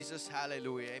Jesus.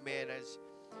 Hallelujah. Amen. As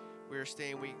we're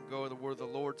staying, we can go to the word of the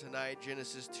Lord tonight,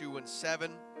 Genesis 2 and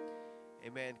 7.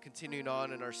 Amen. Continuing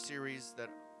on in our series that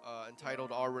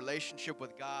entitled Our Relationship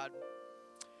with God.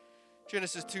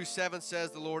 Genesis 2:7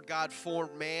 says, The Lord God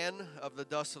formed man of the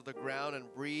dust of the ground and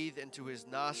breathed into his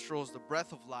nostrils the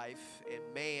breath of life, and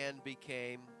man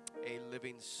became a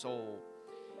living soul.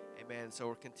 Amen. So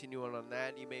we're continuing on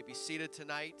that. You may be seated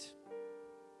tonight.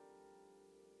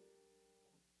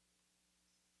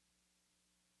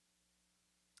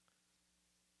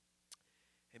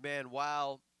 Amen.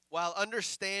 While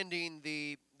understanding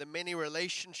the many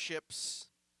relationships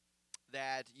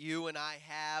that you and I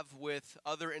have with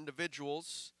other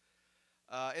individuals,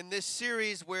 in this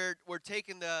series we're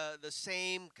taking the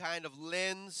same kind of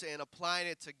lens and applying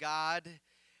it to God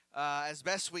as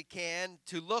best we can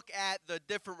to look at the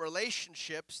different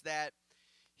relationships that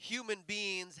human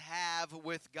beings have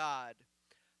with God.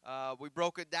 We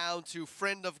broke it down to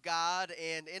friend of God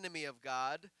and enemy of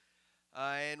God.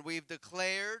 And we've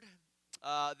declared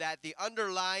that the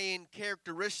underlying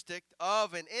characteristic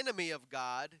of an enemy of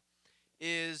God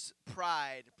is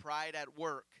pride at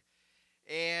work.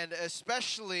 And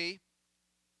especially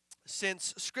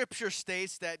since Scripture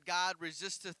states that God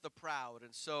resisteth the proud.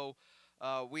 And so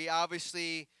we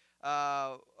obviously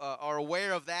are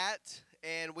aware of that.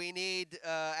 And we need,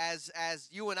 as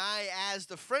you and I, as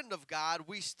the friend of God,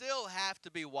 we still have to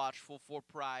be watchful for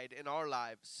pride in our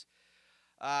lives.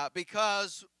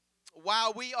 Because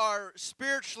while we are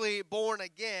spiritually born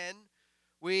again,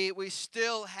 we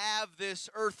still have this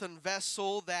earthen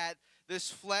vessel, that this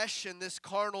flesh and this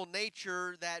carnal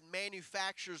nature that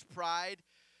manufactures pride.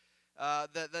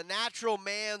 The natural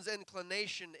man's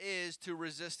inclination is to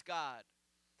resist God.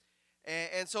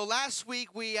 And so last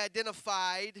week we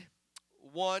identified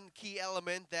one key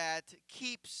element that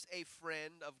keeps a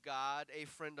friend of God,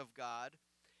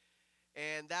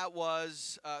 and that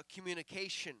was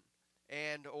communication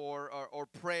and or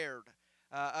prayer.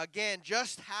 Again,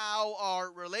 just how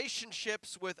our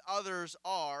relationships with others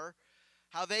are,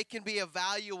 how they can be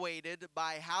evaluated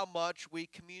by how much we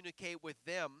communicate with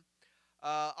them.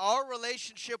 Our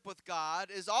relationship with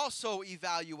God is also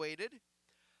evaluated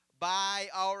by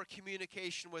our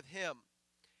communication with Him,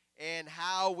 and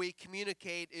how we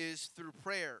communicate is through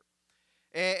prayer.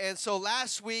 And so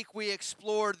last week we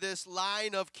explored this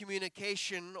line of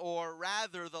communication, or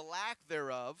rather the lack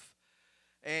thereof,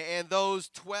 and those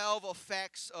 12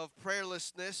 effects of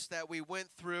prayerlessness that we went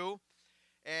through.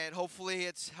 And hopefully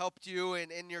it's helped you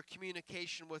in your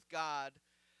communication with God.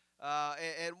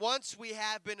 And once we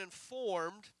have been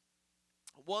informed,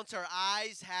 once our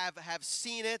eyes have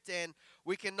seen it, and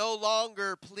we can no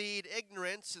longer plead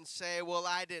ignorance and say, well,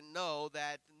 I didn't know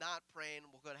that not praying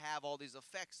could have all these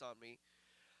effects on me.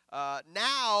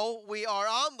 Now we are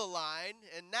on the line,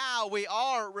 and now we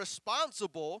are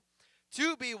responsible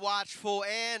to be watchful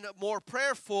and more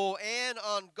prayerful and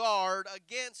on guard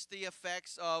against the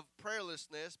effects of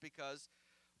prayerlessness, because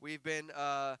we've been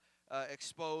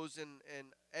exposed and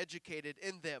educated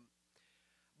in them.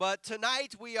 But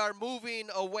tonight we are moving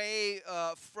away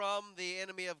from the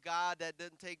enemy of God. That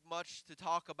didn't take much to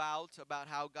talk about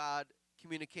how God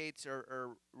communicates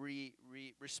or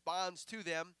responds to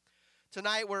them.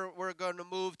 Tonight we're going to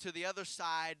move to the other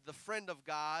side, the friend of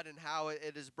God, and how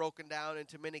it is broken down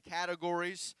into many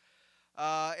categories,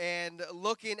 and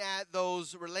looking at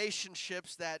those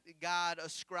relationships that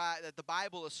that the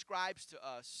Bible ascribes to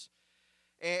us.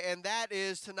 And that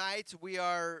is, tonight we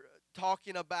are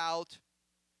talking about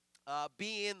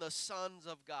being the sons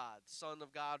of God, son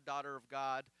of God, daughter of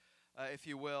God, if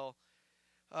you will.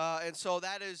 And so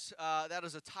that is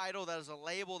a title, that is a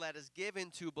label that is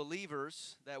given to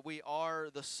believers, that we are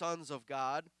the sons of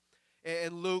God.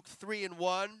 In Luke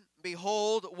 3:1,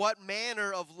 Behold, what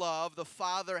manner of love the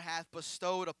Father hath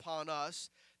bestowed upon us,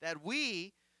 that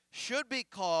we should be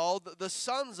called the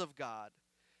sons of God.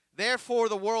 Therefore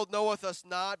the world knoweth us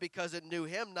not, because it knew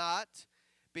him not.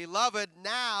 Beloved,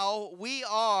 now we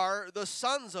are the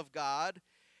sons of God,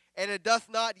 and it doth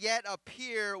not yet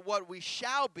appear what we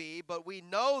shall be, but we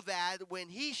know that when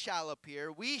he shall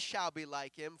appear, we shall be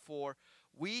like him, for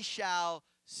we shall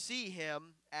see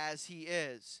him as he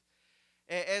is.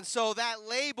 And so that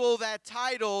label, that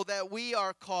title that we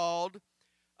are called,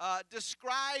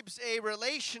 describes a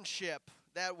relationship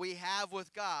that we have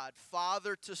with God,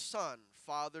 father to son,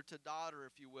 father to daughter,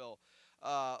 if you will,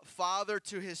 father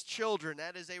to his children.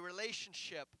 That is a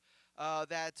relationship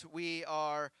that we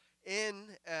are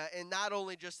in not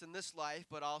only just in this life,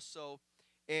 but also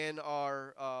in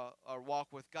our walk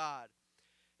with God.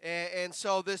 And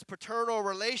so this paternal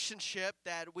relationship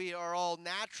that we are all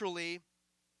naturally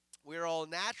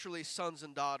sons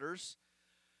and daughters,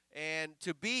 And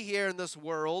to be here in this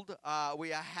world, we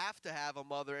have to have a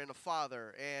mother and a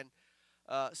father. And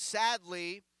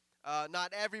sadly,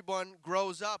 not everyone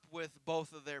grows up with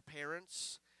both of their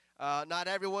parents. Not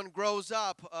everyone grows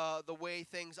up the way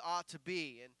things ought to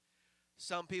be. And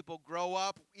some people grow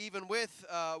up even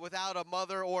without a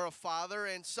mother or a father,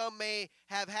 and some may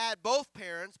have had both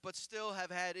parents but still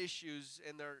have had issues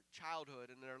in their childhood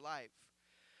and their life.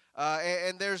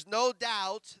 And there's no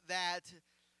doubt that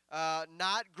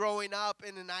not growing up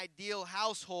in an ideal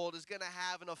household is going to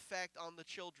have an effect on the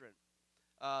children.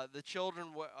 The children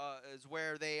is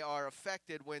where they are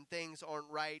affected when things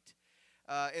aren't right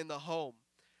in the home.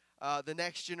 The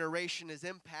next generation is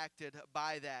impacted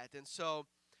by that. And so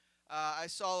I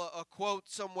saw a quote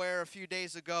somewhere a few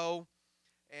days ago,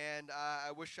 and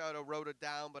I wish I would have wrote it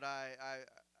down, but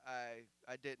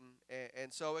I didn't.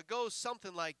 And so it goes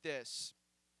something like this: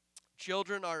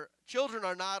 children are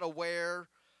not aware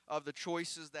of the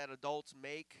choices that adults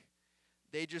make.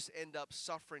 They just end up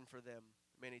suffering for them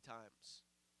many times.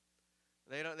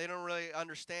 They don't really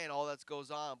understand all that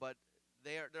goes on, but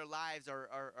their lives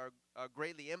are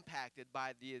greatly impacted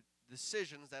by the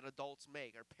decisions that adults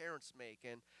make, or parents make.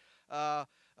 And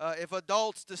if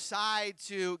adults decide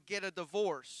to get a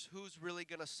divorce, who's really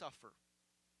going to suffer?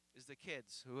 Is the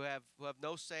kids who have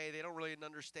no say. They don't really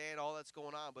understand all that's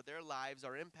going on, but their lives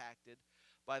are impacted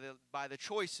by the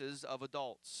choices of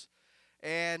adults.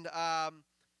 And a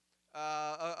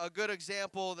good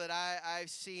example that I've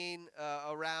seen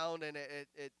around, and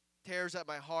it tears at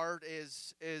my heart,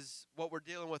 is what we're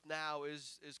dealing with now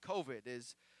is COVID,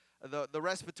 is the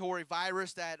respiratory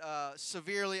virus that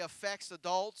severely affects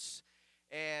adults,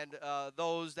 and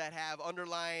those that have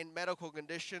underlying medical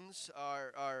conditions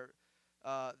are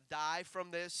die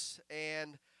from this.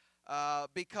 And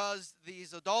because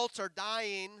these adults are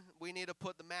dying, we need to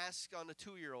put the mask on the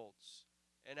 2-year-olds.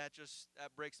 And that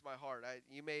breaks my heart.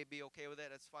 You may be okay with that,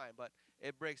 that's fine, but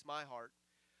it breaks my heart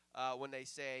when they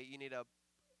say you need a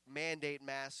mandate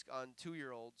mask on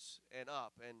 2-year-olds and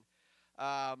up.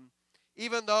 And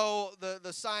even though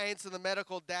the science and the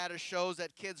medical data shows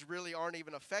that kids really aren't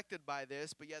even affected by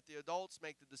this, but yet the adults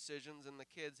make the decisions, and the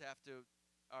kids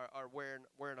are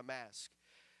wearing a mask.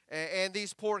 And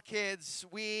these poor kids,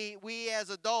 we as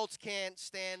adults can't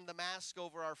stand the mask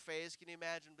over our face. Can you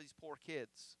imagine these poor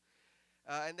kids?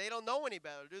 And they don't know any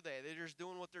better, do they? They're just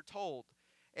doing what they're told.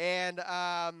 And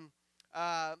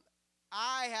I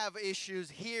have issues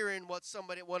hearing what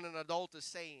an adult is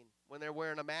saying when they're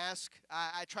wearing a mask.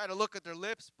 I try to look at their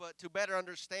lips, but to better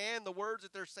understand the words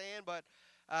that they're saying, but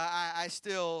I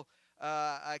still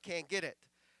I can't get it.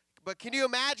 But can you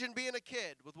imagine being a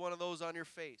kid with one of those on your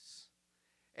face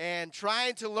and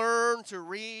trying to learn to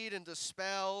read and to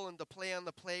spell and to play on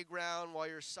the playground while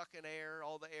you're sucking air,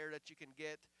 all the air that you can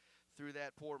get through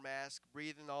that poor mask,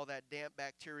 breathing all that damp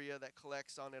bacteria that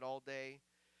collects on it all day?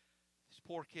 These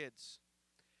poor kids.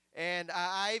 And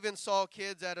I even saw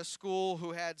kids at a school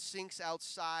who had sinks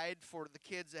outside for the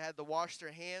kids that had to wash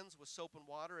their hands with soap and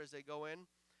water as they go in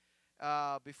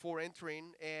before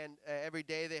entering. And every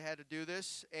day they had to do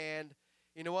this. And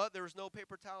you know what? There was no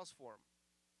paper towels for them.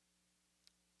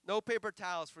 No paper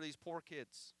towels for these poor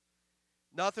kids.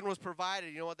 Nothing was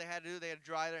provided. You know what they had to do? They had to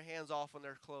dry their hands off on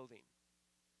their clothing.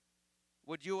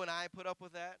 Would you and I put up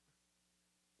with that?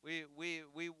 We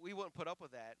wouldn't put up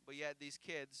with that. But yet these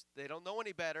kids, they don't know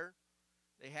any better.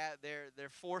 They're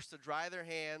forced to dry their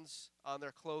hands on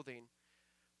their clothing.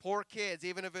 Poor kids,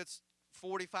 even if it's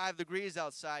 45 degrees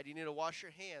outside, you need to wash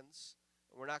your hands.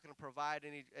 We're not going to provide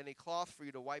any cloth for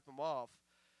you to wipe them off.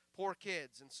 Poor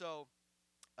kids. And so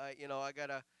I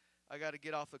gotta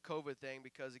get off the COVID thing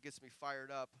because it gets me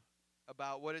fired up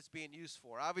about what it's being used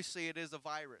for. Obviously, it is a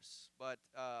virus, but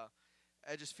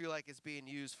I just feel like it's being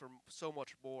used for so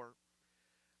much more.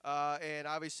 And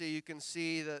obviously, you can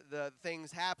see the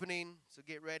things happening. So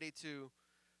get ready to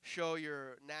show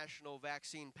your national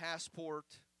vaccine passport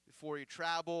before you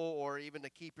travel, or even to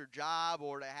keep your job,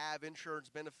 or to have insurance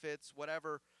benefits,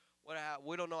 whatever.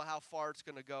 We don't know how far it's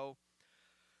going to go.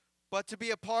 But to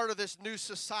be a part of this new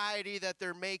society that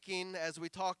they're making, as we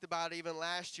talked about even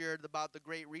last year, about the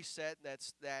Great Reset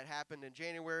that happened in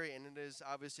January, and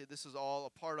this is all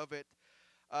a part of it.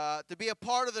 To be a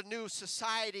part of the new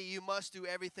society, you must do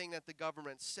everything that the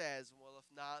government says. Well, if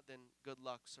not, then good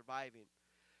luck surviving.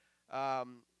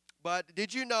 But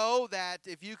did you know that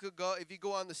if you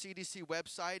go on the CDC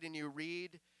website and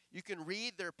you can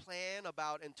read their plan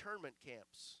about internment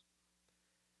camps.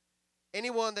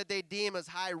 Anyone that they deem as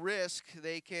high risk,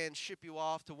 they can ship you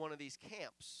off to one of these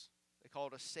camps. They call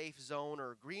it a safe zone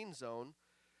or a green zone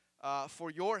for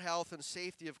your health and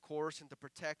safety, of course, and to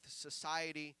protect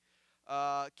society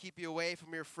keep you away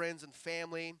from your friends and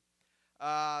family.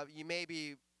 You may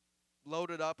be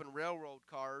loaded up in railroad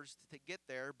cars to get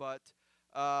there, but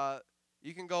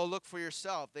you can go look for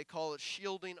yourself. They call it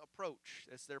shielding approach.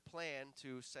 It's their plan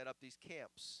to set up these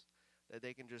camps that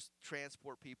they can just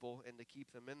transport people and to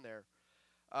keep them in there.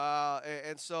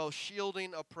 And so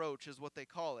shielding approach is what they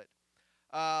call it.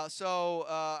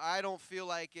 I don't feel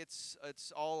like it's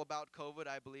all about COVID.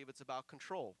 I believe it's about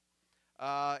control.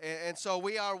 And so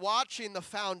we are watching the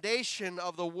foundation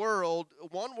of the world,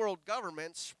 one world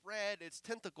government, spread its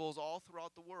tentacles all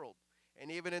throughout the world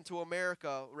and even into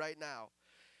America right now.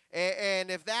 And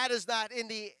if that is not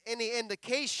any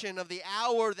indication of the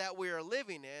hour that we are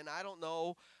living in, I don't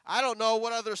know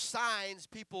what other signs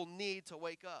people need to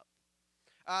wake up.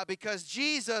 Because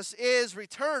Jesus is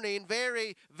returning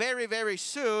very, very, very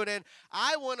soon, and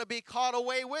I want to be caught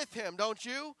away with him, don't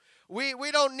you?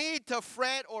 We don't need to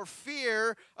fret or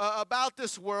fear about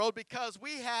this world because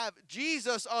we have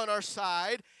Jesus on our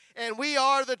side, and we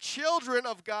are the children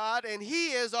of God, and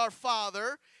he is our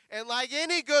Father. And like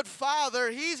any good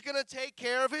father, he's going to take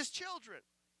care of his children.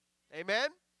 Amen?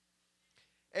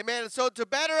 Amen. And so to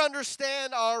better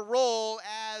understand our role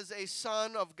as a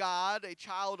son of God, a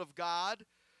child of God,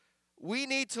 we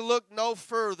need to look no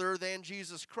further than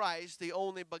Jesus Christ, the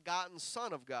only begotten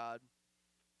Son of God.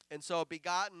 And so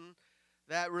begotten,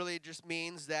 that really just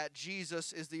means that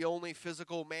Jesus is the only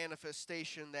physical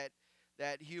manifestation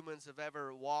that humans have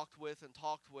ever walked with and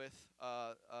talked with,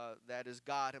 that is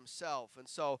God himself. And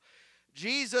so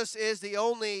Jesus is the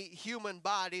only human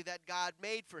body that God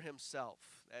made for himself.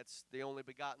 That's the only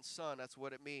begotten Son. That's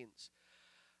what it means.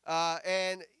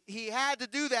 And he had to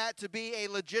do that to be a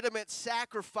legitimate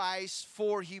sacrifice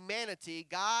for humanity.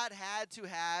 God had to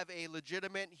have a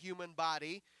legitimate human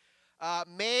body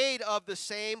made of the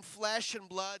same flesh and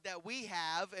blood that we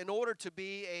have in order to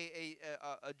be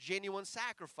a genuine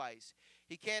sacrifice.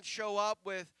 He can't show up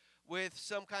with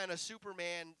some kind of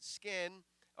Superman skin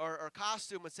or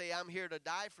costume and say, I'm here to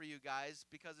die for you guys,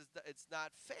 because it's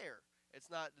not fair. It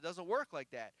doesn't work like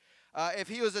that. If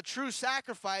he was a true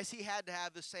sacrifice, he had to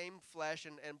have the same flesh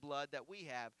and blood that we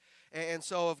have. And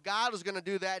so if God was going to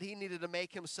do that, he needed to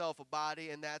make himself a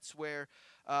body, and that's where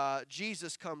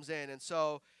Jesus comes in. And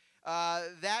so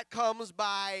that comes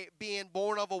by being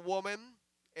born of a woman.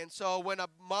 And so when a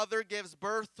mother gives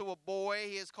birth to a boy,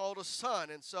 he is called a son.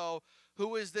 And so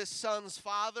who is this son's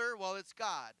father? Well, it's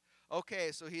God.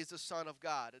 Okay, so he's the Son of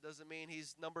God. It doesn't mean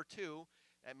he's number two.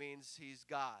 That means he's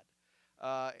God,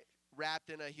 wrapped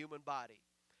in a human body.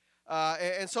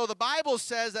 And so the Bible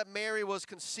says that Mary was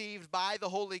conceived by the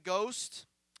Holy Ghost.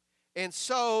 And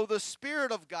so the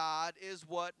Spirit of God is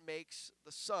what makes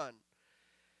the Son.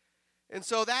 And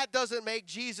so that doesn't make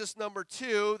Jesus number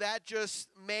two. That just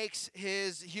makes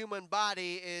his human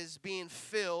body is being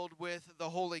filled with the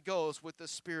Holy Ghost, with the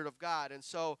Spirit of God. And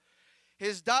so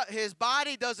his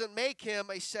body doesn't make him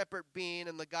a separate being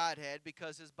in the Godhead,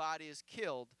 because his body is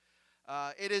killed.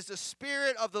 It is the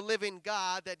Spirit of the living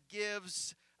God that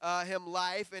gives him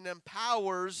life and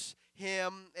empowers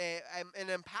him and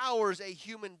empowers a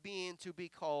human being to be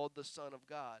called the Son of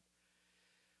God.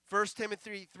 1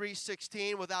 Timothy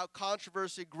 3:16, without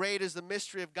controversy, great is the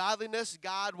mystery of godliness.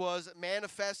 God was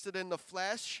manifested in the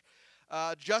flesh,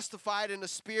 justified in the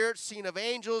spirit, seen of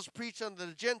angels, preached unto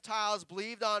the Gentiles,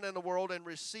 believed on in the world, and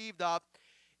received up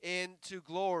into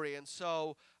glory. And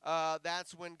so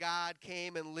that's when God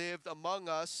came and lived among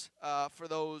us for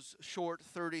those short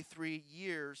 33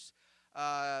 years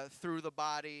through the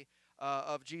body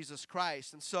of Jesus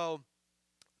Christ. And so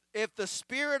if the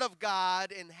Spirit of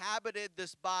God inhabited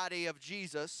this body of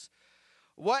Jesus,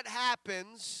 what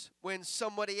happens when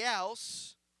somebody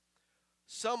else,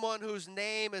 someone whose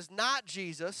name is not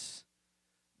Jesus,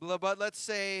 but let's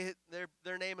say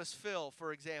their name is Phil,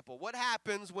 for example. What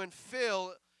happens when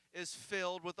Phil is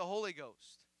filled with the Holy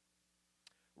Ghost?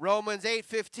 Romans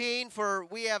 8:15, for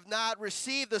we have not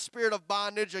received the spirit of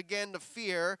bondage again to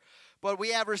fear, but we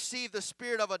have received the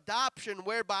spirit of adoption,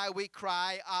 whereby we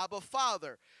cry, Abba,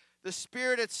 Father. The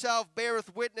Spirit itself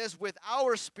beareth witness with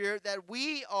our spirit that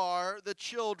we are the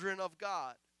children of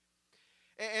God.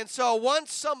 And so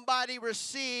once somebody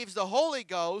receives the Holy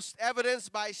Ghost,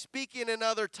 evidenced by speaking in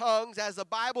other tongues, as the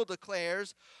Bible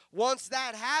declares, once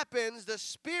that happens, the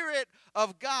Spirit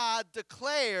of God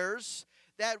declares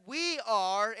that we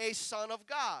are a son of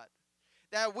God,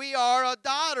 that we are a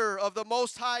daughter of the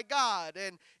Most High God,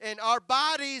 and our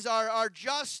bodies are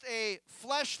just a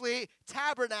fleshly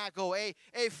tabernacle, a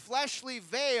fleshly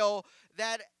veil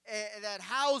that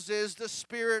houses the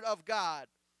Spirit of God.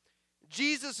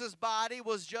 Jesus' body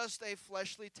was just a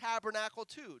fleshly tabernacle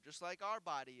too, just like our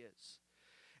body is.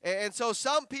 And so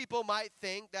some people might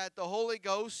think that the Holy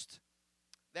Ghost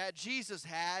that Jesus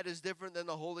had is different than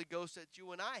the Holy Ghost that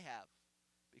you and I have,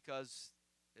 because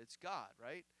it's God,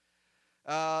 right?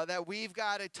 That we've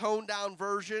got a toned-down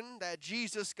version, that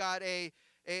Jesus got a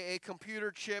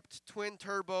computer-chipped,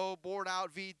 twin-turbo,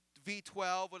 bored-out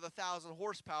V12 with 1,000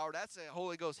 horsepower. That's the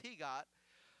Holy Ghost he got.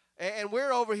 And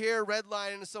we're over here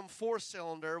redlining some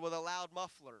four-cylinder with a loud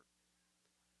muffler.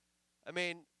 I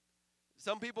mean,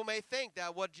 some people may think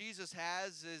that what Jesus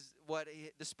has is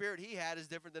the spirit he had is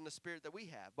different than the spirit that we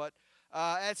have. But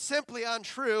it's simply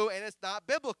untrue, and it's not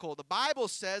biblical. The Bible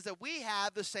says that we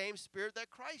have the same spirit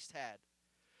that Christ had.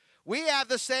 We have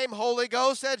the same Holy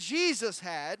Ghost that Jesus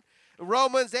had.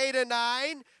 Romans 8 and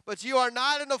 9, but you are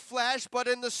not in the flesh, but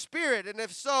in the Spirit. And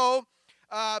if so,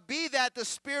 be that the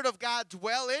Spirit of God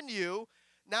dwell in you.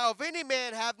 Now, if any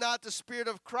man have not the Spirit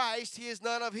of Christ, he is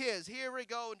none of his. Here we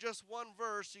go in just one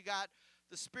verse. You got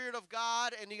the Spirit of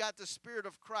God and you got the Spirit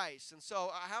of Christ. And so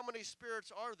how many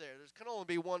spirits are there? There can only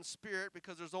be one Spirit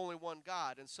because there's only one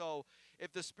God. And so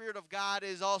if the Spirit of God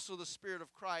is also the Spirit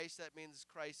of Christ, that means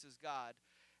Christ is God.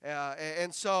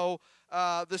 And so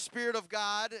the Spirit of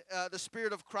God, the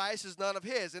Spirit of Christ is none of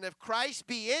his. And if Christ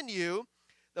be in you,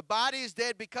 the body is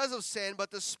dead because of sin,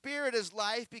 but the Spirit is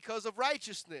life because of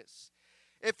righteousness.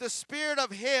 If the Spirit of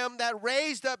him that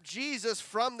raised up Jesus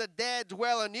from the dead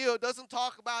dwell in you, it doesn't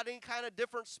talk about any kind of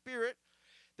different spirit.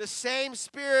 The same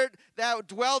Spirit that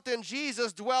dwelt in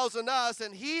Jesus dwells in us,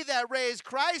 and he that raised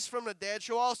Christ from the dead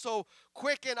shall also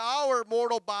quicken our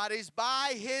mortal bodies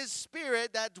by his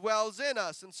Spirit that dwells in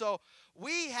us. And so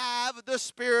we have the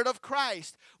Spirit of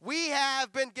Christ. We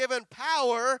have been given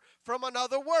power from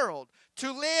another world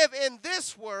to live in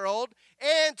this world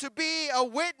and to be a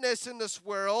witness in this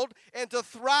world and to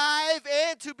thrive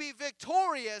and to be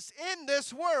victorious in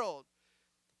this world.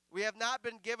 We have not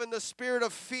been given the spirit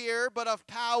of fear, but of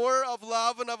power, of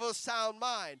love, and of a sound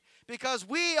mind. Because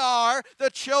we are the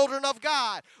children of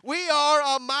God. We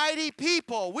are a mighty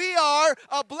people. We are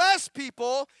a blessed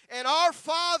people. And our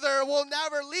Father will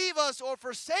never leave us or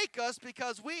forsake us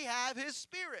because we have his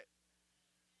Spirit.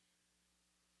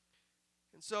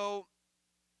 And so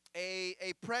a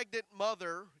pregnant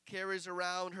mother carries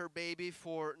around her baby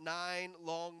for 9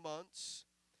 long months.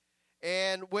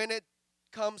 And when it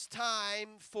comes time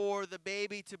for the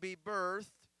baby to be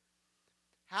birthed,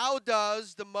 how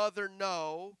does the mother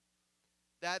know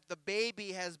that the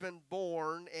baby has been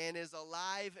born and is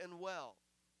alive and well?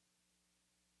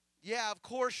 Yeah, of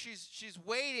course she's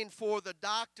waiting for the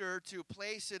doctor to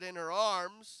place it in her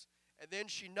arms, and then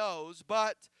she knows.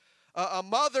 But a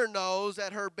mother knows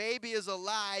that her baby is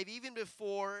alive even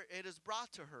before it is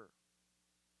brought to her.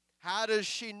 How does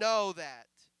she know that?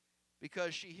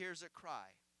 Because she hears it cry.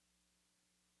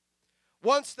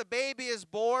 Once the baby is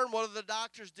born, what do the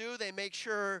doctors do? They make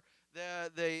sure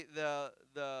the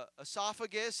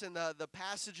esophagus and the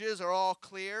passages are all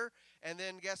clear. And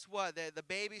then guess what? The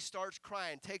baby starts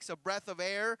crying, takes a breath of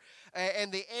air,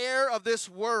 and the air of this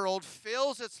world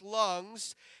fills its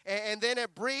lungs, and then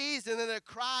it breathes, and then it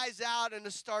cries out, and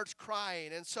it starts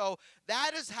crying. And so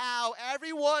that is how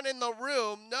everyone in the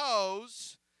room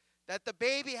knows that the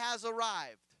baby has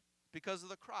arrived, because of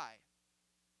the cry.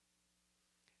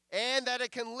 And that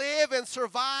it can live and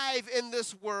survive in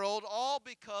this world all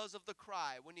because of the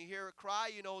cry. When you hear a cry,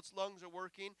 you know its lungs are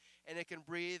working and it can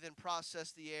breathe and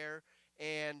process the air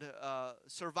and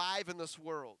survive in this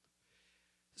world.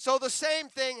 So the same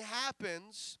thing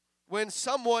happens when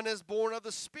someone is born of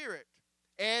the Spirit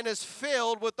and is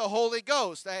filled with the Holy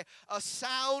Ghost. A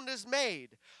sound is made.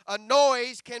 A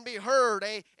noise can be heard.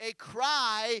 A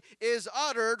cry is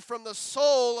uttered from the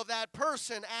soul of that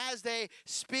person as they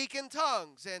speak in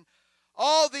tongues. And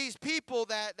all these people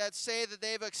that say that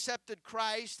they've accepted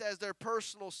Christ as their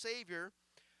personal Savior,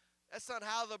 that's not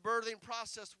how the birthing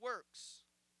process works.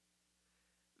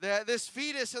 This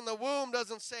fetus in the womb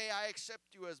doesn't say, I accept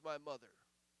you as my mother.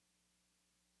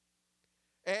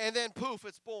 And then poof,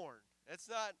 it's born.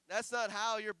 That's not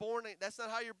how you're born. That's not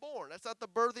how you're born. That's not the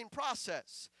birthing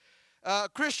process.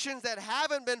 Christians that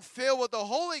haven't been filled with the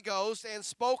Holy Ghost and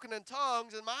spoken in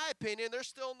tongues, in my opinion, they're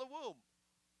still in the womb.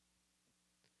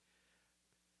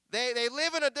 They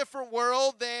live in a different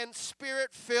world than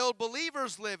Spirit-filled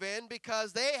believers live in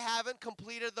because they haven't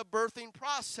completed the birthing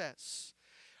process.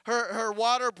 Her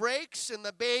water breaks, and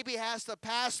the baby has to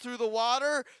pass through the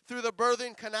water, through the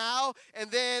birthing canal, and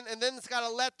then it's got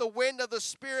to let the wind of the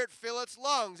Spirit fill its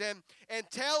lungs and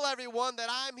tell everyone that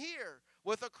I'm here.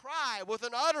 with a cry, with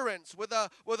an utterance, with a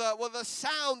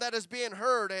sound that is being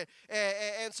heard.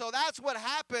 And so that's what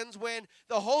happens when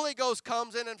the Holy Ghost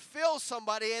comes in and fills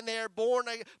somebody and they're born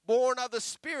of the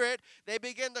Spirit. They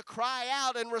begin to cry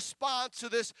out in response to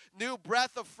this new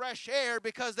breath of fresh air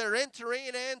because they're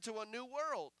entering into a new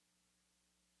world.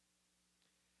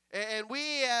 And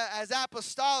we, as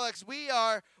apostolics,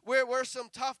 we're some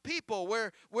tough people.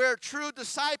 We're true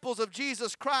disciples of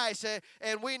Jesus Christ,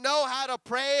 and we know how to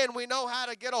pray, and we know how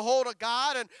to get a hold of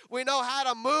God, and we know how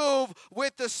to move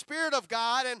with the Spirit of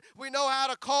God, and we know how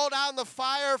to call down the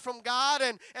fire from God,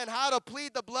 and how to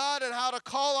plead the blood, and how to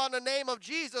call on the name of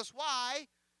Jesus. Why?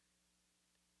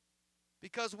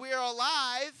 Because we are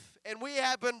alive, and we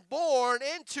have been born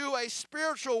into a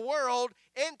spiritual world,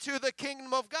 into the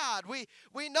kingdom of God. We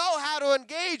know how to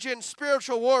engage in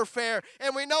spiritual warfare,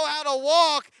 and we know how to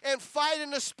walk and fight in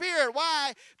the Spirit.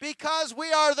 Why? Because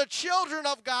we are the children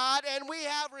of God, and we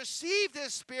have received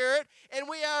His Spirit, and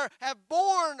we have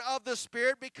born of the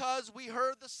Spirit because we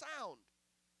heard the sound.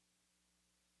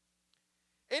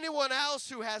 Anyone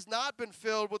else who has not been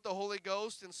filled with the Holy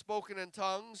Ghost and spoken in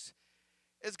tongues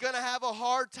is going to have a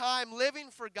hard time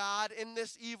living for God in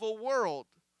this evil world.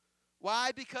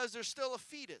 Why? Because they're still a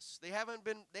fetus. They haven't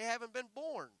been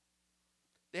born.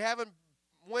 They haven't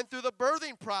went through the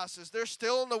birthing process. They're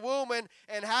still in the womb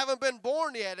and haven't been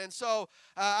born yet. And so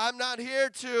I'm not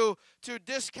here to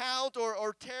discount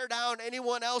or tear down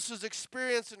anyone else's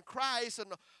experience in Christ,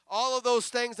 and all of those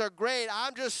things are great.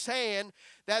 I'm just saying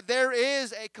that there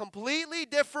is a completely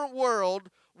different world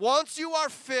once you are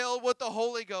filled with the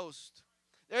Holy Ghost.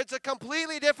 It's a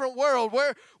completely different world.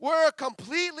 We're a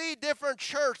completely different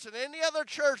church than any other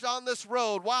church on this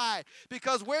road. Why?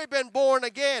 Because we've been born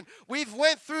again. We've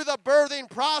went through the birthing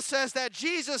process that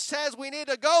Jesus says we need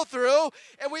to go through,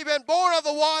 and we've been born of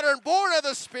the water and born of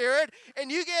the Spirit, and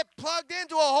you get plugged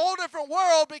into a whole different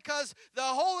world because the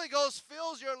Holy Ghost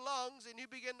fills your lungs, and you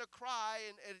begin to cry,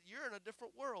 and you're in a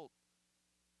different world.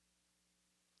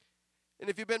 And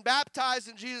if you've been baptized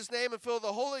in Jesus' name and filled with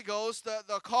the Holy Ghost,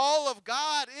 the call of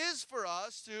God is for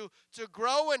us to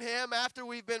grow in Him after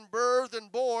we've been birthed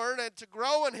and born, and to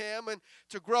grow in Him, and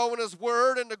to grow in His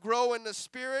Word, and to grow in the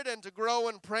Spirit, and to grow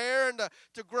in prayer, and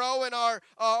to grow in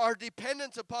our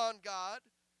dependence upon God.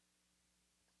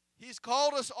 He's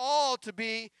called us all to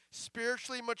be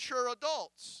spiritually mature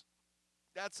adults.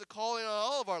 That's the calling on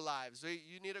all of our lives.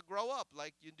 You need to grow up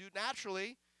like you do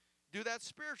naturally. Do that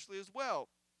spiritually as well.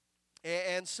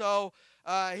 And so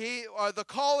the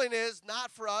calling is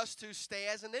not for us to stay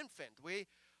as an infant. We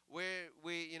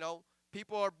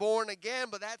people are born again,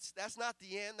 but that's not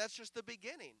the end. That's just the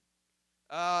beginning.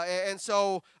 And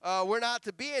so we're not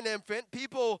to be an infant.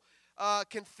 People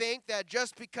can think that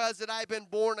just because that I've been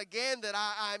born again that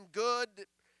I'm good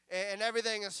and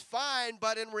everything is fine.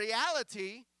 But in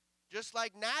reality, just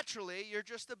like naturally, you're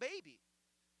just a baby.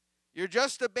 You're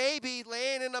just a baby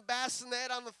laying in a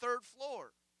bassinet on the third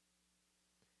floor.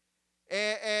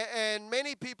 And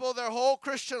many people, their whole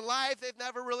Christian life, they've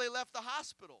never really left the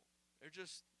hospital. They're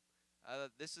just,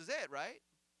 this is it, right?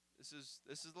 This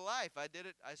is the life. I did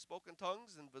it. I spoke in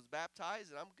tongues and was baptized,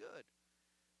 and I'm good.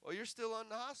 Well, you're still in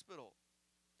the hospital.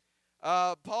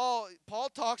 Paul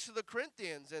talks to the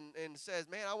Corinthians and says,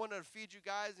 "Man, I wanted to feed you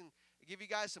guys and give you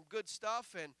guys some good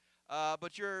stuff,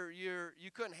 but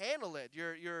you couldn't handle it.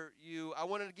 I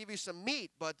wanted to give you some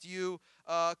meat, but you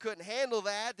couldn't handle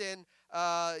that, and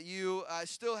I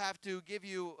still have to give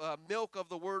you milk of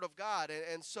the Word of God."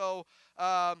 And so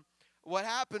what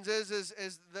happens is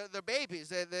the babies,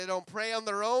 they don't pray on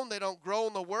their own, they don't grow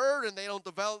in the Word, and they don't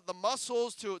develop the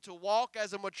muscles to walk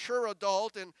as a mature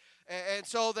adult, and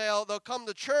so they'll come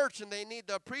to church, and they need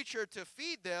the preacher to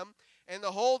feed them, and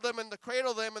to hold them and to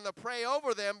cradle them and to pray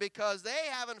over them because they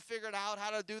haven't figured out how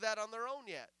to do that on their own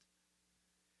yet.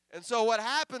 And so what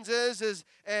happens is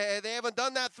they haven't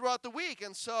done that throughout the week,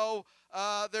 and so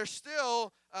they're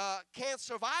still can't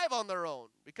survive on their own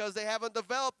because they haven't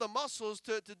developed the muscles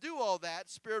to do all that,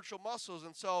 spiritual muscles.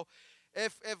 And so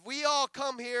if we all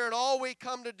come here and all we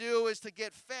come to do is to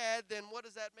get fed, then what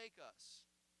does that make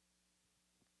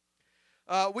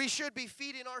us? We should be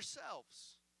feeding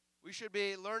ourselves. We should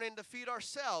be learning to feed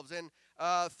ourselves, and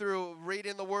through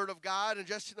reading the Word of God,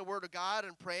 ingesting the Word of God,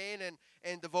 and praying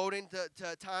and devoting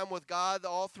to time with God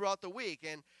all throughout the week,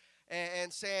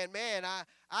 and saying, "Man,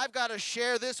 I've got to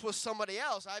share this with somebody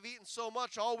else. I've eaten so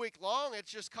much all week long,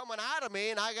 it's just coming out of me,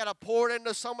 and I got to pour it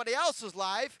into somebody else's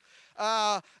life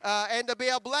and to be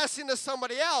a blessing to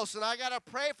somebody else. And I got to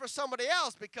pray for somebody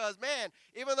else because, man,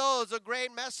 even though it's a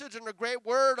great message and a great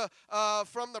word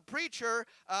from the preacher,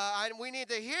 we need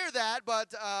to hear that,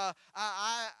 but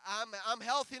I'm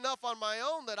healthy enough on my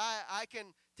own that I can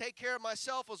take care of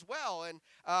myself as well. And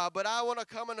but I want to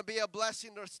come and be a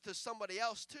blessing to somebody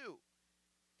else too.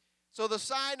 So the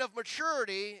sign of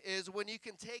maturity is when you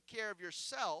can take care of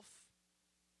yourself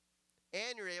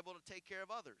and you're able to take care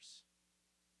of others.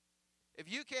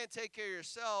 If you can't take care of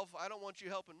yourself, I don't want you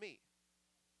helping me.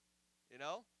 You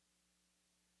know?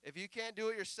 If you can't do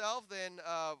it yourself, then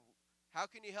how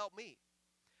can you help me?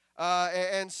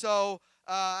 And so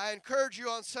I encourage you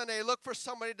on Sunday, look for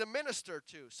somebody to minister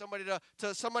to,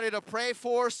 somebody to pray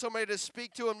for, somebody to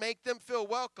speak to and make them feel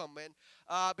welcome. And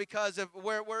because if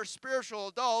we're spiritual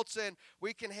adults and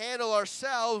we can handle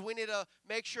ourselves, we need to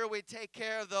make sure we take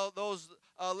care of those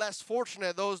less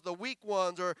fortunate, the weak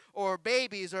ones, or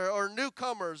babies, or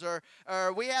newcomers, or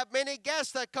we have many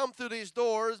guests that come through these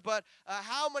doors, but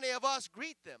how many of us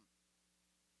greet them?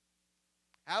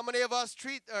 How many of us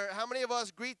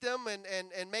greet them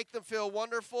and make them feel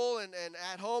wonderful and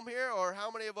at home here, or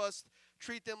how many of us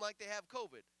treat them like they have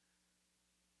COVID?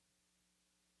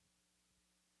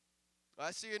 I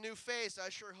see a new face. I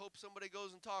sure hope somebody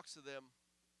goes and talks to them.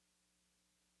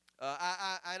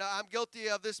 I'm guilty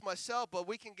of this myself, but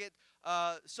we can get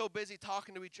so busy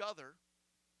talking to each other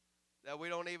that we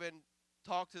don't even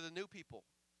talk to the new people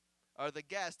or the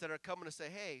guests that are coming to say,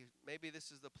 hey, maybe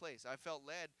this is the place. I felt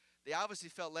led. They obviously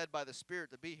felt led by the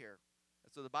Spirit to be here.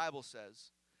 That's what the Bible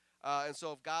says. And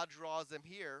so if God draws them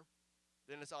here,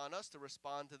 then it's on us to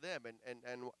respond to them.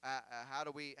 And how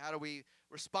do we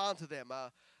respond to them?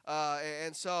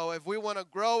 And so if we want to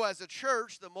grow as a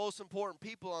church, the most important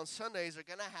people on Sundays are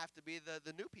going to have to be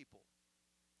the new people,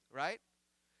 right?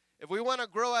 If we want to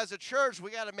grow as a church,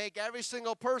 we got to make every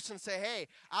single person say, hey,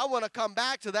 I want to come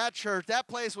back to that church. That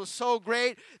place was so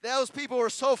great. Those people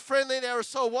were so friendly. They were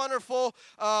so wonderful.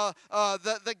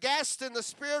 The guests and the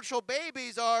spiritual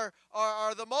babies are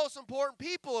the most important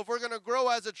people if we're going to grow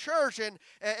as a church. And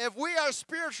if we are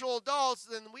spiritual adults,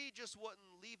 then we just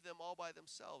wouldn't leave them all by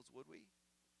themselves, would we?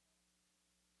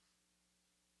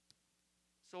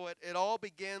 So it all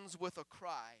begins with a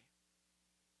cry.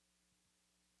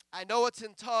 I know it's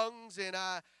in tongues, and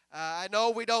I know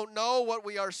we don't know what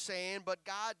we are saying, but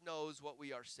God knows what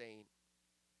we are saying.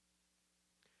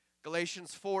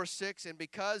 Galatians 4:6, and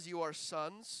because you are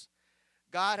sons,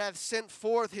 God hath sent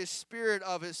forth his Spirit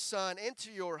of his Son into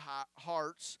your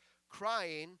hearts,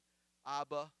 crying,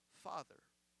 Abba, Father.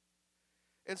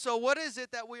 And so what is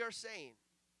it that we are saying?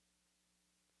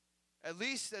 At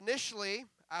least initially,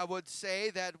 I would say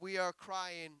that we are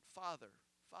crying, Father,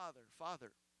 Father,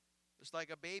 Father. Just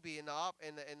like a baby in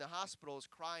the hospital is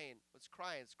crying. It's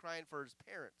crying for his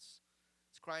parents.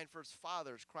 It's crying for his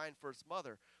father. It's crying for his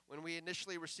mother. When we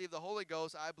initially receive the Holy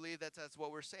Ghost, I believe that's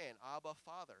what we're saying. Abba,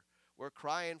 Father. We're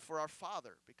crying for our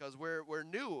Father because we're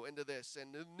new into this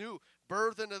and new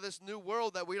birth into this new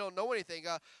world that we don't know anything.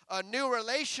 A new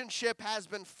relationship has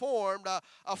been formed.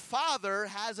 A father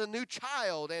has a new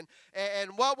child. And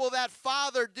what will that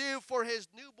father do for his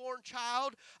newborn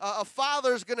child? A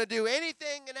father's going to do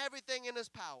anything and everything in his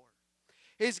power.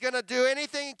 He's going to do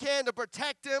anything he can to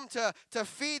protect them, to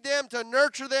feed them, to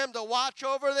nurture them, to watch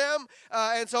over them.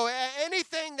 And so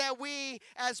anything that we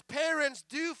as parents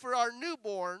do for our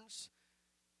newborns,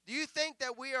 do you think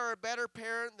that we are a better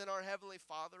parent than our Heavenly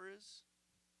Father is?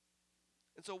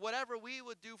 And so whatever we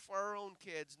would do for our own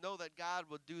kids, know that God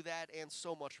would do that and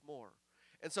so much more.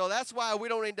 And so that's why we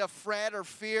don't need to fret or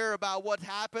fear about what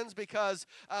happens, because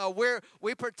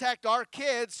we protect our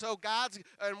kids. So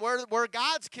we're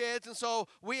God's kids, and so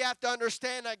we have to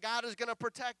understand that God is going to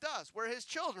protect us. We're His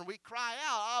children. We cry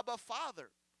out, Abba, Father.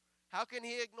 How can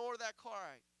He ignore that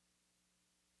cry?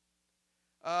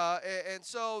 And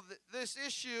so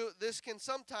this can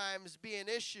sometimes be an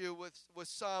issue with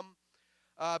some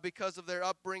because of their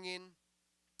upbringing,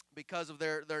 because of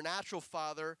their natural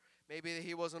father. Maybe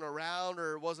he wasn't around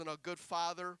or wasn't a good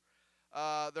father.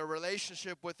 Their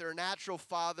relationship with their natural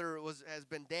father has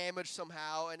been damaged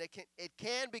somehow, and it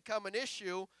can become an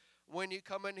issue when you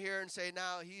come in here and say,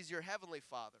 now he's your heavenly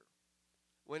father.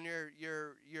 When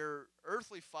your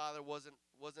earthly father wasn't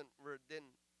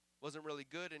really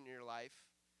good in your life,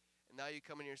 and now you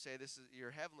come in here and say this is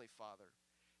your heavenly father.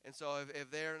 And so if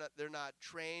they're not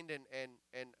trained and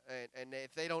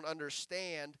if they don't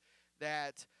understand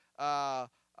that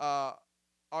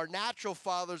our natural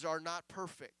fathers are not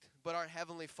perfect, but our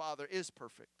Heavenly Father is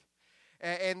perfect.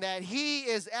 And that He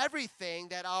is everything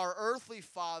that our earthly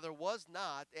father was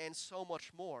not, and so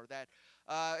much more. That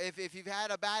If you've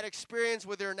had a bad experience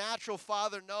with your natural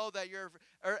father, know that your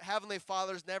heavenly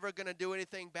Father is never going to do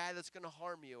anything bad that's going to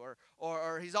harm you,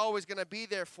 or He's always going to be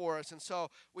there for us. And so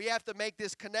we have to make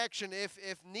this connection, if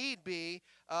need be,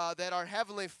 that our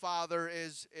heavenly Father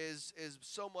is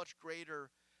so much greater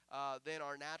than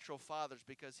our natural fathers,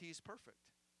 because He's perfect.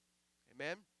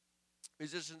 Amen.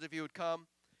 Musicians, if you would come.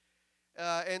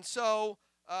 And so,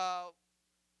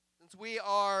 since we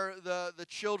are the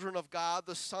children of God,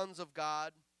 the sons of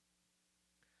God,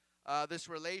 this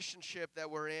relationship that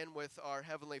we're in with our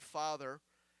Heavenly Father,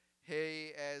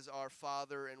 He as our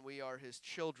Father and we are His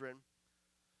children,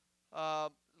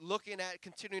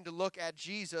 continuing to look at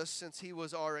Jesus, since He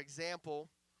was our example.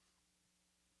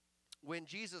 When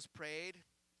Jesus prayed,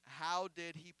 how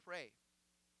did He pray?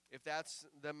 If that's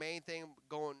the main thing,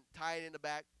 tying into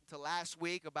back to last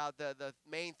week about the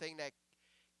main thing that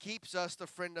keeps us the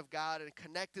friend of God and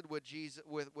connected with Jesus,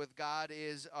 with God,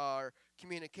 is our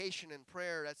communication and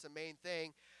prayer. That's the main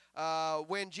thing.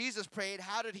 When Jesus prayed,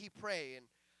 how did He pray? And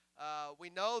we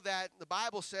know that the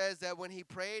Bible says that when He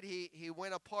prayed, He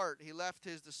went apart. He left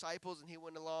His disciples and He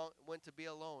went to be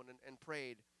alone and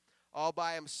prayed all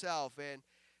by Himself. And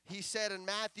He said in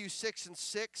Matthew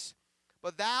 6:6,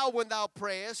 "But thou, when thou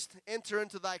prayest, enter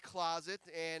into thy closet,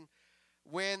 and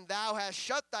when thou hast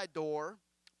shut thy door,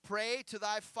 pray to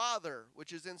thy Father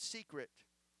which is in secret,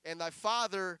 and thy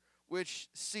Father which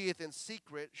seeth in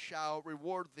secret shall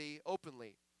reward thee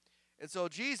openly." And so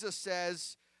Jesus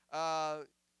says, to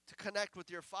connect with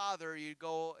your Father, you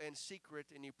go in secret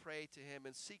and you pray to Him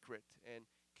in secret and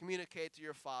communicate to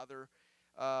your Father,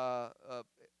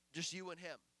 just you and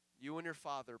Him, you and your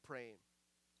Father praying.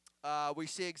 We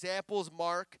see examples,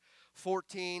 Mark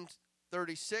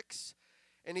 14:36,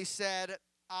 and He said,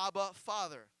 "Abba,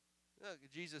 Father."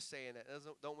 Look, Jesus saying that.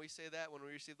 Don't we say that when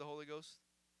we receive the Holy Ghost?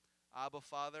 Abba,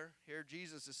 Father. Here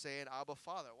Jesus is saying, Abba,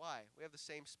 Father. Why? We have the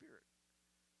same Spirit.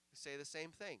 We say the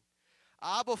same thing.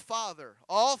 Abba, Father,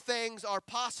 all things are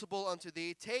possible unto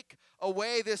thee. Take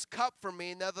away this cup from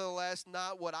me. Nevertheless,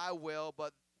 not what I will,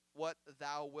 but what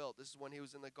thou wilt. This is when He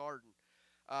was in the garden.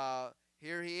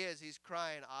 Here He is. He's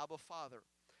crying, Abba, Father.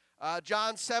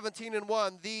 John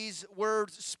 17:1, these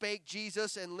words spake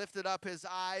Jesus, and lifted up His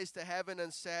eyes to heaven,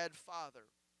 and said, Father,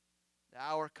 the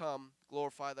hour come,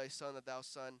 glorify thy Son, that thou,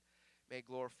 Son, may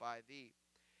glorify thee.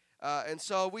 And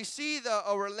so we see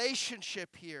a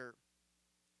relationship here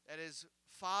that is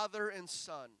father and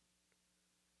son.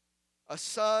 A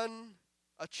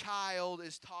child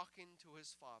is talking to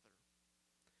his father.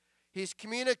 He's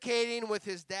communicating with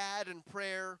his dad in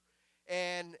prayer.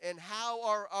 And how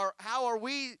are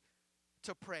we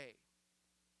to pray?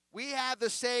 We have the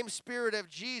same Spirit of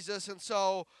Jesus, and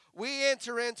so we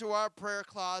enter into our prayer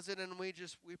closet and we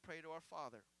pray to our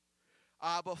Father.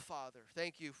 Abba, Father,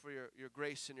 thank you for your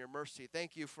grace and your mercy.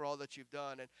 Thank you for all that you've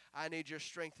done, and I need your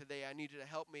strength today. I need you to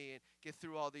help me and get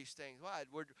through all these things. Why?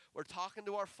 We're talking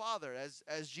to our Father.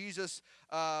 As Jesus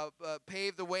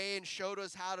paved the way and showed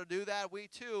us how to do that, we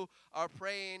too are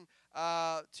praying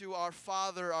to our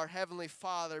Father, our Heavenly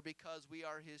Father, because we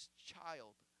are His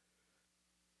child.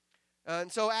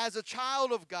 And so as a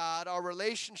child of God, our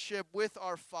relationship with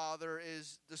our Father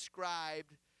is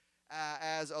described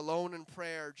as alone in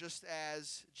prayer, just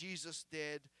as Jesus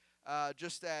did,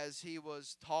 just as He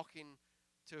was talking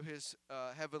to His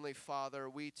Heavenly Father.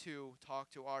 We too talk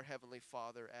to our Heavenly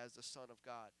Father as the Son of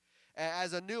God.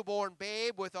 As a newborn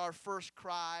babe, with our first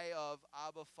cry of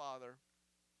Abba, Father,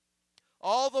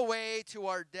 all the way to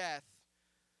our death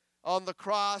on the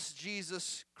cross,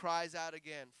 Jesus cries out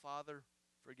again, Father,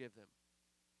 forgive them.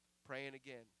 Praying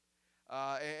again.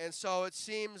 And so it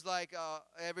seems like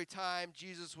every time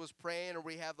Jesus was praying, or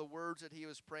we have the words that He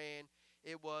was praying,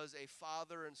 it was a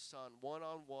father and son,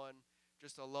 one-on-one,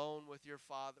 just alone with your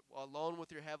Father, alone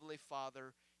with your Heavenly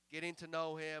Father, getting to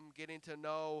know Him, getting to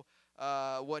know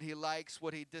what He likes,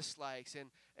 what He dislikes,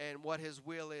 and what His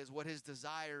will is, what His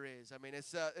desire is. I mean,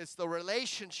 it's the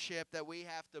relationship that we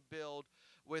have to build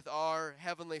with our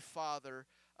Heavenly Father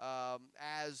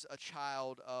as a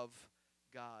child of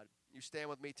God. You stand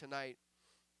with me tonight.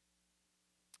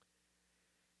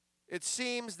 It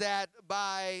seems that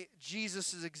by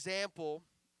Jesus' example,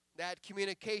 that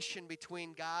communication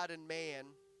between God and man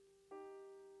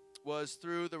was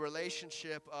through the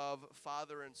relationship of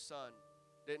father and son.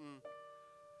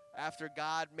 After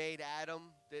God made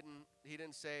Adam, He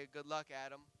didn't say, good luck,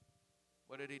 Adam.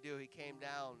 What did He do? He came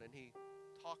down and He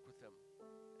talked with him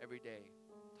every day.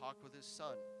 Talked with His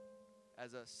son.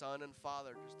 As a son and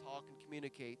father, just talk and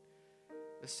communicate.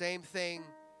 The same thing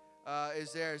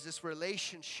is this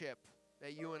relationship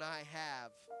that you and I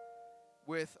have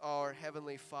with our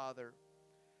Heavenly Father.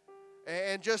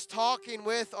 and just talking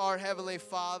with our Heavenly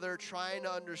Father, trying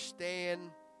to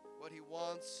understand what He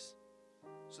wants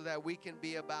so that we can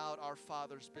be about our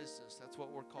Father's business. That's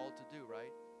what we're called to do,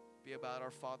 right? Be about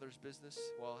our Father's business.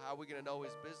 Well, how are we going to know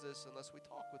His business unless we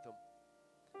talk with Him?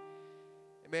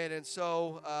 Amen. And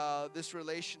so this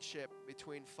relationship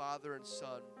between father and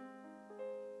son,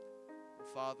 and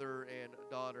father and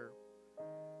daughter.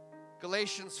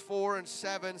 Galatians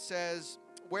 4:7 says,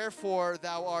 "Wherefore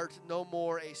thou art no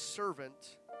more a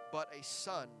servant, but a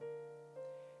son.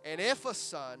 And if a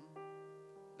son,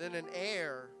 then an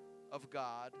heir of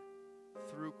God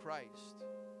through Christ."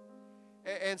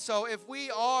 And so if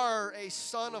we are a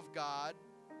son of God,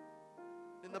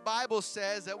 then the Bible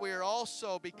says that we are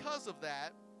also, because of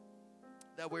that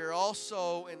we are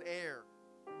also an heir.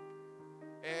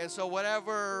 And so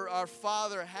whatever our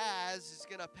Father has is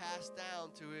going to pass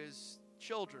down to His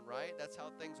children, right? That's how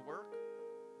things work,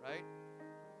 right?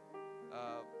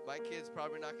 My kid's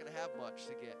probably not going to have much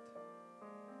to get.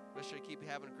 Especially keep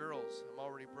having girls. I'm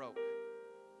already broke.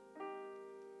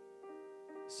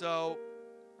 So,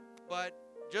 but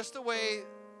just the way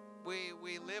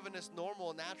we live in this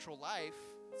normal, natural life,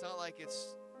 it's not like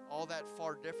it's all that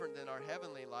far different than our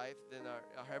heavenly life, than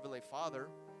our Heavenly Father.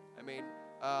 I mean,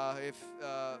 if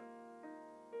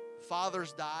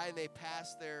fathers die and they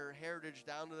pass their heritage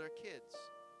down to their kids.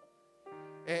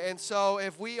 And so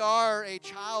if we are a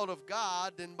child of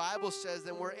God, then the Bible says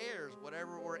then we're heirs.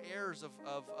 Whatever we're heirs of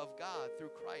God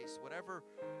through Christ.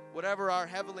 Whatever our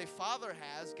Heavenly Father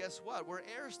has, guess what? We're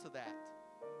heirs to that.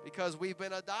 Because we've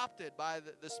been adopted by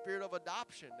the spirit of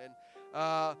adoption. And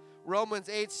Romans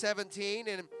 8:17,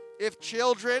 and if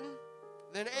children,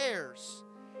 then heirs.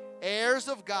 Heirs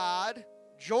of God,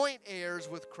 joint heirs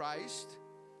with Christ,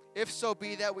 if so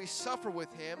be that we suffer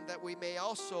with Him, that we may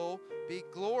also be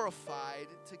glorified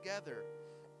together.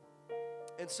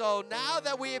 And so now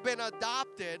that we have been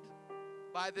adopted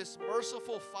by this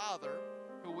merciful Father,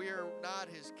 who we are not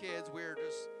His kids, we are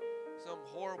just some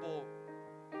horrible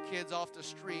kids off the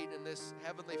street, and this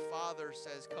Heavenly Father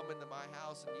says, come into my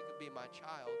house and you can be my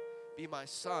child, be my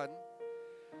son.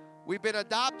 We've been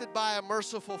adopted by a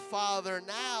merciful Father.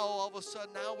 Now, all of a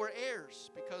sudden, now we're heirs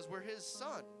because we're His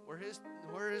son. We're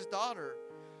His daughter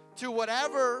to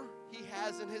whatever He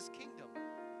has in His kingdom.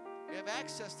 We have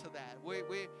access to that.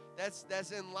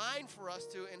 That's in line for us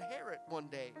to inherit one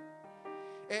day.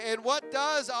 And what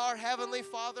does our Heavenly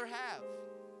Father have?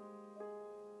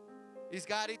 He's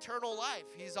got eternal life.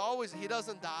 He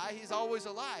doesn't die. He's always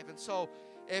alive. And so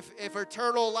if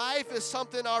eternal life is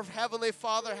something our Heavenly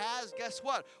Father has, guess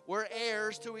what? We're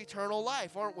heirs to eternal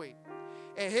life, aren't we?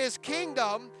 And His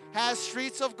kingdom has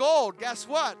streets of gold. Guess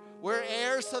what? We're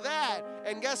heirs to that.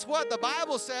 And guess what? The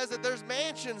Bible says that there's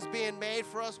mansions being made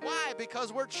for us. Why?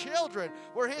 Because we're children.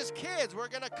 We're His kids. We're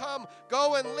going to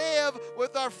go and live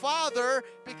with our Father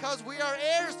because we are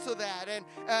heirs to that. And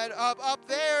up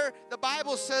there, the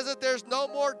Bible says that there's no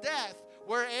more death.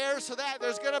 We're heirs to that.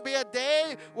 There's going to be a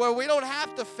day where we don't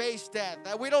have to face death,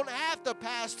 that we don't have to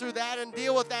pass through that and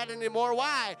deal with that anymore.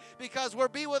 Why? Because we'll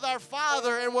be with our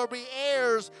Father and we'll be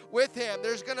heirs with Him.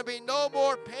 There's going to be no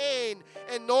more pain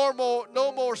and no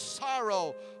more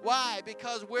sorrow. Why?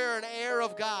 Because we're an heir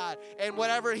of God, and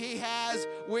whatever He has,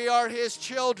 we are His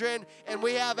children, and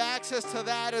we have access to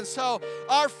that. And so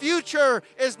our future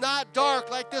is not dark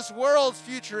like this world's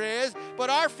future is, but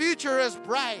our future is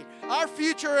bright. Our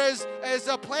future is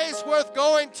a place worth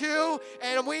going to,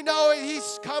 and we know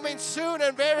He's coming soon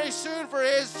and very soon for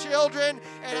His children,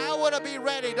 and I want to be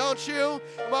ready, don't you?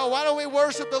 Well, why don't we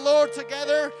worship the Lord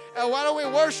together, and why don't we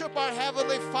worship our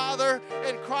Heavenly Father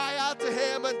and cry out to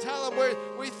Him and tell Him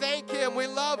we thank Him, we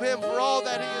love Him for all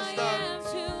that He has done.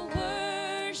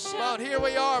 Well, here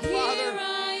we are, Father.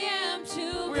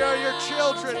 We are your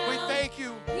children. We thank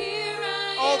you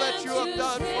all that you have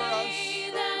done for us.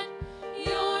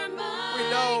 We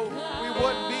know we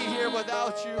wouldn't be here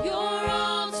without you.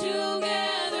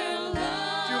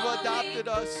 You've adopted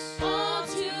us.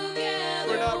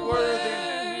 We're not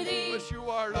worthy, but you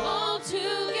are, Lord.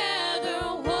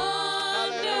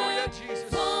 Hallelujah,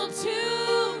 Jesus.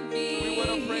 We want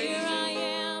to praise you.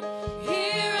 We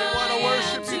want to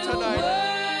worship you tonight.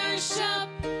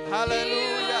 Hallelujah.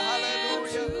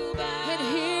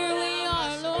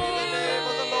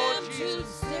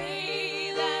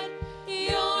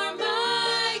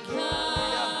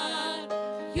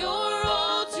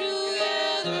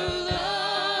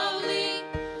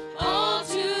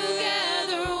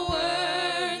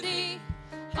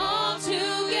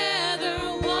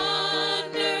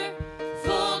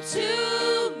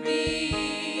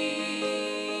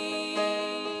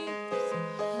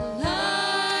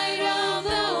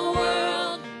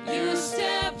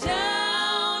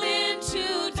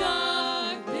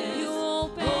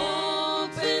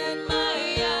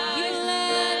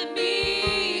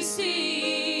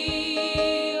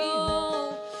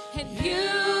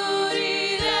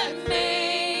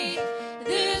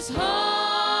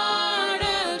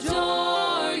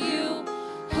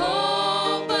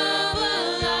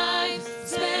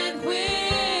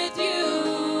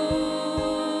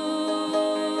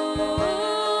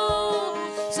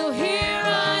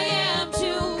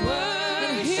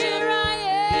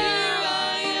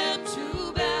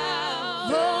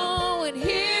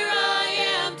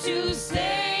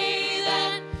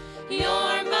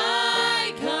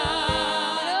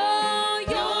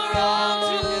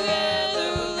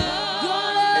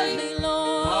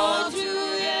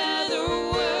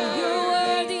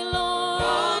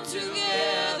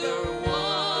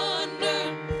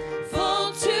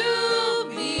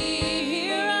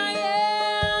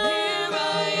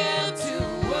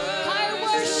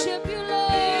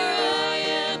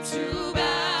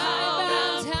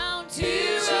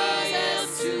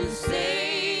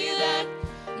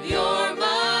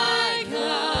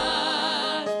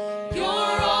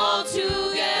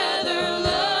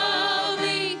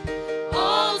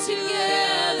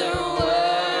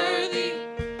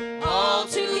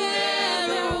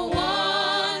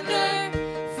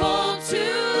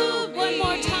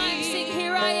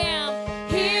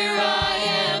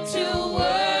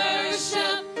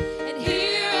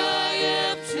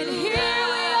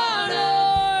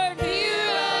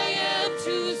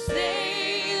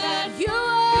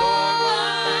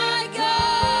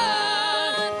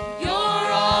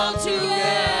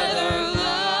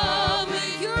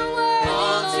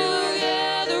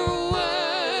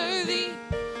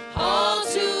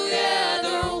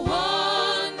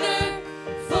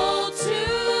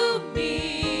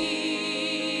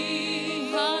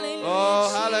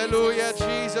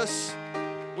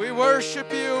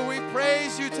 worship you. We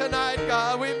praise you tonight,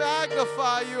 God. We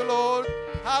magnify you, Lord.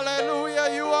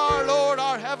 Hallelujah. You are, Lord,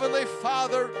 our Heavenly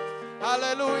Father.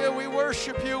 Hallelujah. We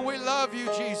worship you. We love you,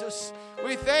 Jesus.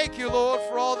 We thank you, Lord,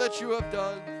 for all that you have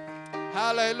done.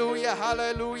 Hallelujah.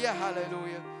 Hallelujah.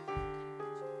 Hallelujah.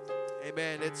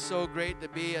 Amen. It's so great to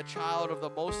be a child of the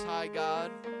Most High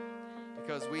God,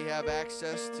 because we have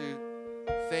access to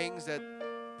things that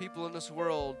people in this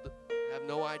world have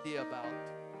no idea about.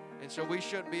 And so we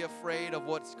shouldn't be afraid of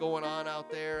what's going on out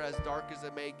there, as dark as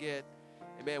it may get.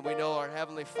 Amen. We know our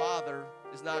Heavenly Father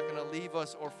is not going to leave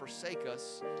us or forsake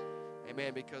us.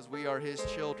 Amen. Because we are His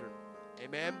children.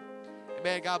 Amen.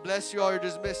 Amen. God bless you all. You're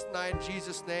dismissed tonight in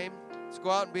Jesus' name. Let's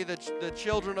go out and be the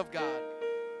children of God.